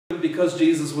because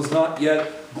Jesus was not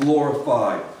yet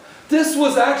glorified. This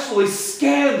was actually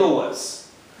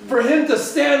scandalous for him to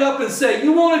stand up and say,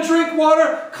 you want to drink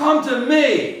water? Come to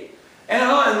me,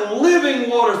 and living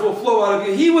waters will flow out of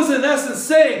you. He was in essence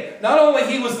saying, not only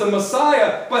he was the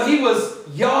Messiah, but he was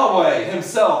Yahweh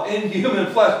himself in human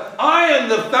flesh. I am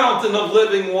the fountain of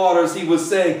living waters, he was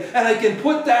saying, and I can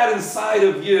put that inside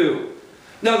of you.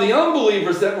 Now the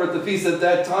unbelievers that were at the feast at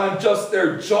that time, just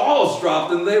their jaws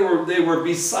dropped and they were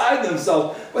beside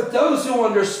themselves. But those who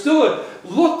understood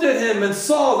looked at him and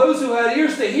saw. Those who had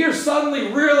ears to hear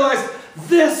suddenly realized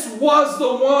this was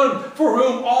the one for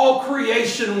whom all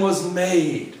creation was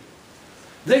made.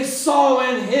 They saw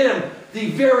in him the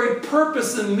very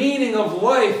purpose and meaning of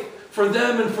life for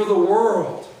them and for the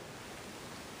world.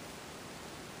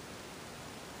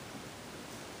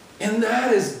 And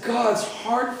that is God's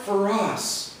heart for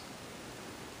us.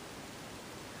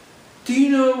 Do you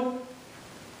know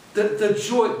that the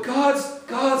joy,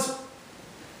 God's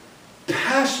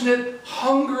passionate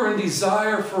hunger and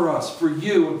desire for us, for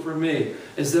you and for me,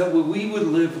 is that we would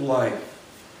live life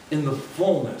in the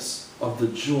fullness of the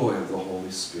joy of the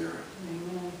Holy Spirit.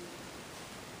 Amen.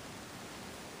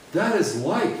 That is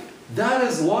life. That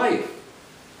is life.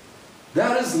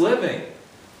 That is living.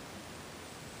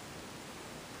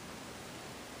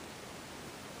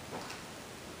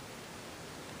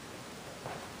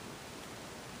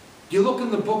 You look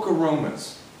in the book of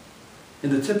Romans, in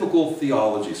the typical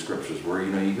theology scriptures where,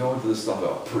 you go into this stuff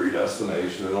about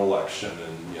predestination and election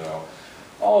and,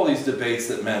 all these debates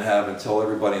that men have until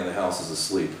everybody in the house is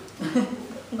asleep.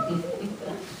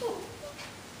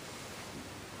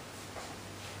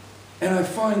 And I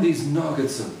find these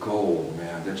nuggets of gold,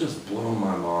 man, that just blow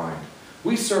my mind.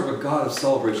 We serve a God of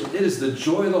celebration. It is the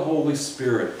joy of the Holy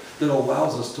Spirit that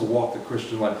allows us to walk the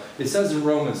Christian life. It says in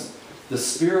Romans, for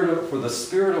the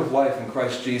Spirit of life in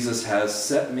Christ Jesus has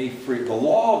set me free. The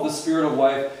law of the Spirit of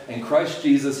life in Christ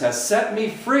Jesus has set me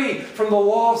free from the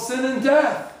law of sin and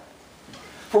death.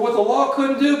 For what the law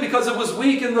couldn't do because it was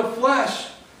weak in the flesh,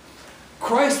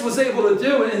 Christ was able to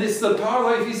do it, and it's the power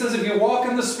of life. He says if you walk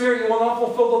in the Spirit, you will not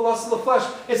fulfill the lust of the flesh.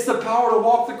 It's the power to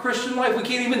walk the Christian life. We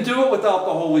can't even do it without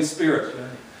the Holy Spirit.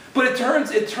 But it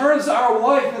turns our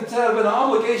life, instead of an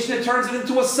obligation, it turns it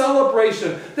into a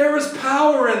celebration. There is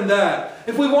power in that.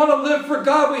 If we want to live for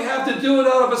God, we have to do it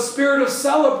out of a spirit of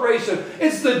celebration.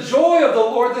 It's the joy of the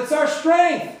Lord that's our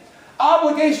strength.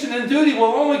 Obligation and duty will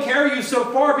only carry you so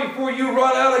far before you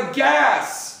run out of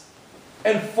gas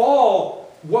and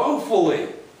fall woefully.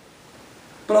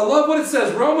 But I love what it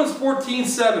says, Romans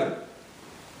 14:7.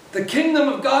 The kingdom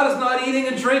of God is not eating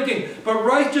and drinking, but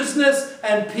righteousness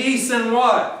and peace and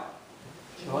what?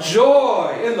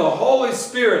 Joy in the Holy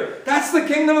Spirit. That's the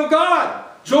kingdom of God.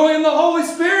 Joy in the Holy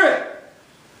Spirit.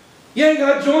 You ain't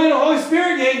got joy in the Holy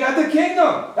Spirit, you ain't got the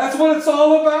kingdom. That's what it's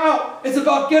all about. It's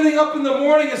about getting up in the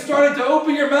morning and starting to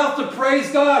open your mouth to praise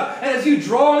God. And as you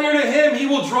draw near to Him, He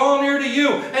will draw near to you.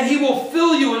 And He will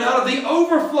fill you. And out of the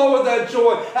overflow of that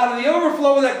joy, out of the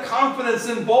overflow of that confidence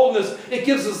and boldness, it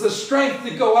gives us the strength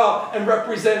to go out and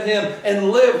represent Him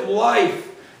and live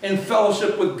life in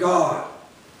fellowship with God.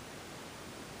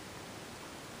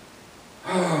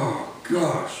 Oh,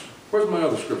 gosh. Where's my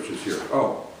other scriptures here?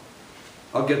 Oh.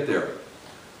 I'll get there.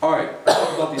 All right, I'll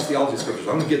talk about these theology scriptures.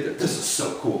 I'm going to get there. This is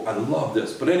so cool. I love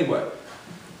this. But anyway,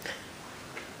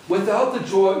 without the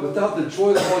joy of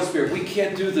the Holy Spirit, we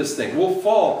can't do this thing. We'll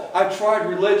fall. I've tried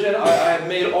religion. I've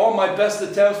made all my best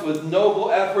attempts with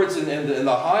noble efforts and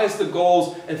the highest of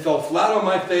goals and fell flat on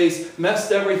my face,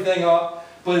 messed everything up.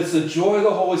 But it's the joy of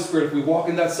the Holy Spirit, if we walk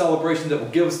in that celebration, that will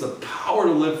give us the power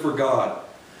to live for God.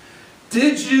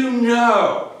 Did you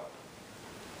know?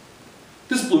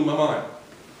 This blew my mind.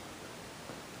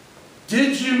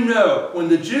 Did you know, when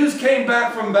the Jews came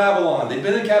back from Babylon, they'd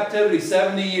been in captivity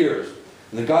 70 years,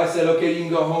 and the guy said, okay, you can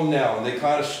go home now, and they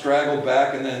kind of straggled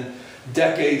back, and then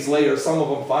decades later, some of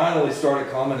them finally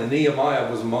started coming, and Nehemiah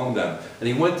was among them. And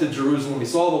he went to Jerusalem, he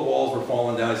saw the walls were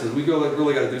falling down, he says, we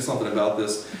really got to do something about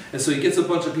this. And so he gets a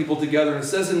bunch of people together, and it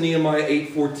says in Nehemiah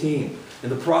 8:14, in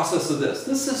the process of this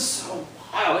is so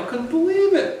wild, I couldn't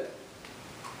believe it.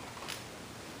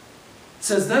 It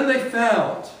says, then they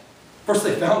found, first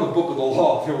they found the book of the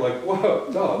law. They were like, whoa,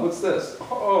 God, what's this?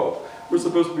 Oh, we're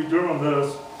supposed to be doing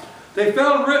this. They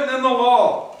found written in the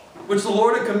law, which the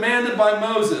Lord had commanded by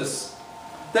Moses,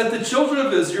 that the children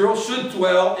of Israel should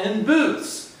dwell in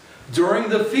booths during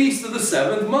the feast of the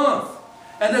 7th month,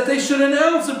 and that they should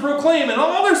announce and proclaim in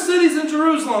all their cities in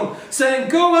Jerusalem, saying,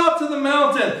 go out to the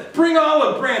mountain, bring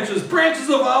olive branches, branches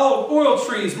of olive oil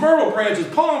trees, myrtle branches,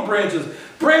 palm branches,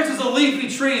 branches of leafy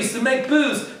trees to make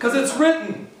booths, because it's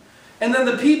written, And then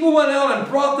the people went out and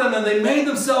brought them, and they made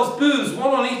themselves booths,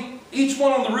 one on each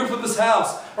one on the roof of his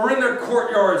house, or in their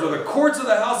courtyards, or the courts of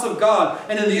the house of God,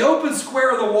 and in the open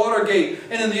square of the water gate,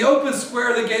 and in the open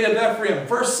square of the gate of Ephraim.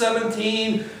 Verse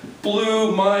 17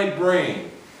 blew my brain.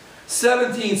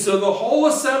 17, so the whole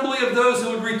assembly of those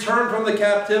who had returned from the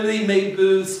captivity made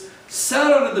booths,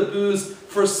 sat under the booths,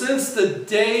 for since the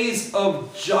days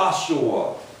of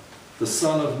Joshua, the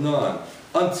son of Nun,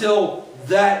 until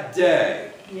that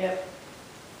day, Yep.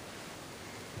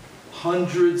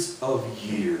 hundreds of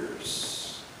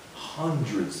years,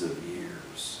 hundreds of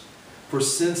years. For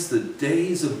since the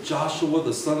days of Joshua,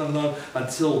 the son of Nun,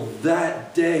 until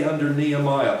that day under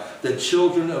Nehemiah, the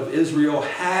children of Israel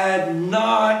had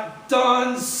not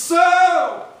done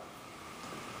so.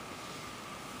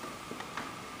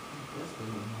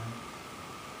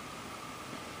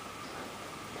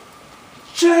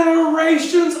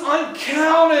 Generations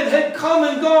uncounted had come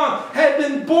and gone, had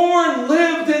been born,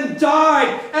 lived, and died,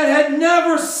 and had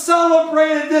never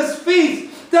celebrated this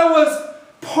feast that was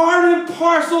part and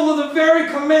parcel of the very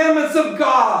commandments of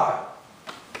God.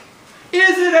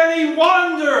 Is it any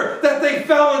wonder that they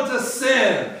fell into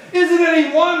sin? Is it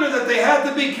any wonder that they had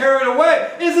to be carried away?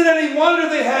 Is it any wonder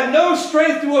they had no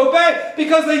strength to obey?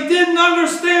 Because they didn't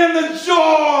understand the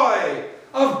joy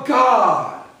of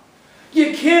God.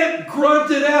 You can't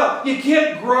grunt it out. You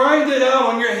can't grind it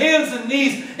out on your hands and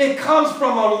knees. It comes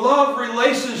from a love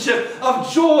relationship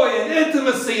of joy and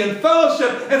intimacy and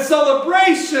fellowship and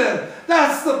celebration.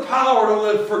 That's the power to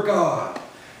live for God.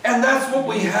 And that's what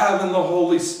we have in the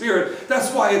Holy Spirit.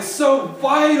 That's why it's so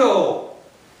vital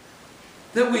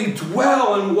that we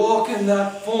dwell and walk in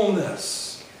that fullness.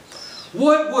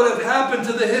 What would have happened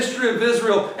to the history of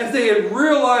Israel if they had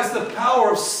realized the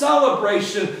power of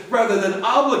celebration rather than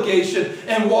obligation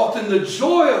and walked in the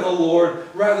joy of the Lord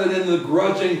rather than the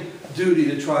grudging duty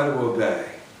to try to obey?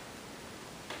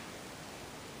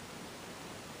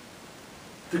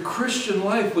 The Christian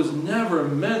life was never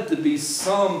meant to be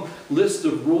some list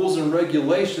of rules and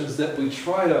regulations that we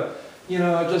try to,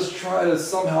 just try to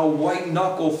somehow white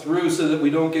knuckle through so that we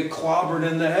don't get clobbered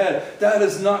in the head. That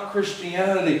is not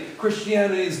Christianity.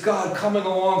 Christianity is God coming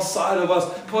alongside of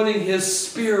us, putting His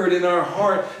Spirit in our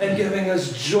heart and giving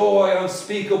us joy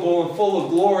unspeakable and full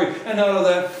of glory. And out of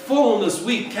that fullness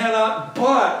we cannot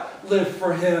but live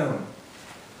for Him.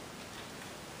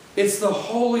 It's the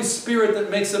Holy Spirit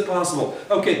that makes it possible.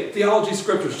 Okay, theology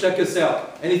scriptures, check this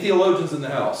out. Any theologians in the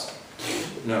house?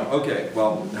 No, okay,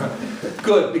 well,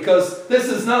 good, because this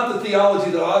is not the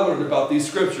theology that I learned about these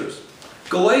scriptures.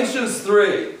 Galatians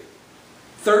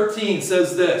 3:13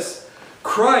 says this: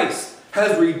 Christ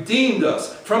has redeemed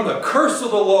us from the curse of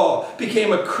the law,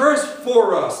 became a curse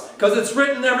for us, because it's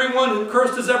written,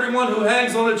 cursed is everyone who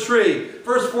hangs on a tree.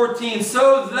 Verse 14,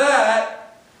 so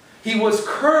that He was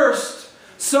cursed,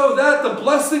 so that the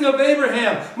blessing of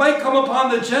Abraham might come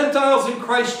upon the Gentiles in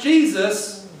Christ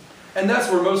Jesus. And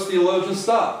that's where most theologians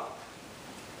stop.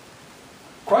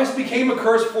 Christ became a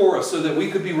curse for us so that we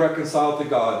could be reconciled to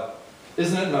God.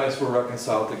 Isn't it nice we're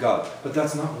reconciled to God? But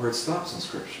that's not where it stops in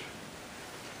Scripture.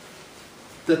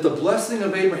 That the blessing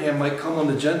of Abraham might come on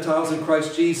the Gentiles in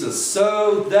Christ Jesus,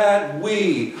 so that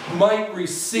we might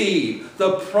receive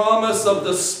the promise of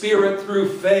the Spirit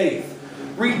through faith.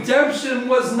 Redemption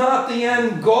was not the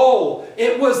end goal.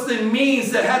 It was the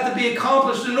means that had to be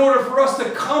accomplished in order for us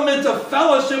to come into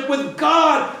fellowship with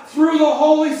God through the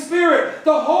Holy Spirit.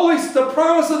 The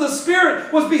promise of the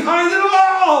Spirit was behind it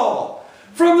all.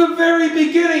 From the very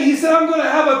beginning, He said, I'm going to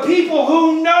have a people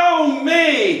who know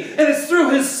me. And it's through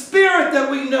His Spirit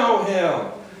that we know Him.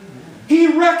 He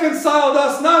reconciled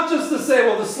us not just to say,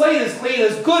 well, the slate is clean,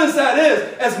 as good as that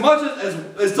is, as much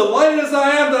as delighted as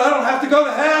I am that I don't have to go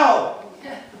to hell.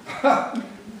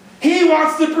 He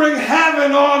wants to bring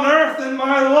heaven on earth in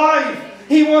my life.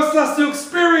 He wants us to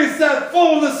experience that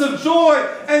fullness of joy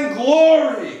and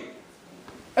glory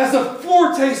as a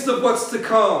foretaste of what's to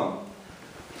come.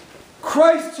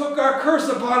 Christ took our curse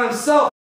upon Himself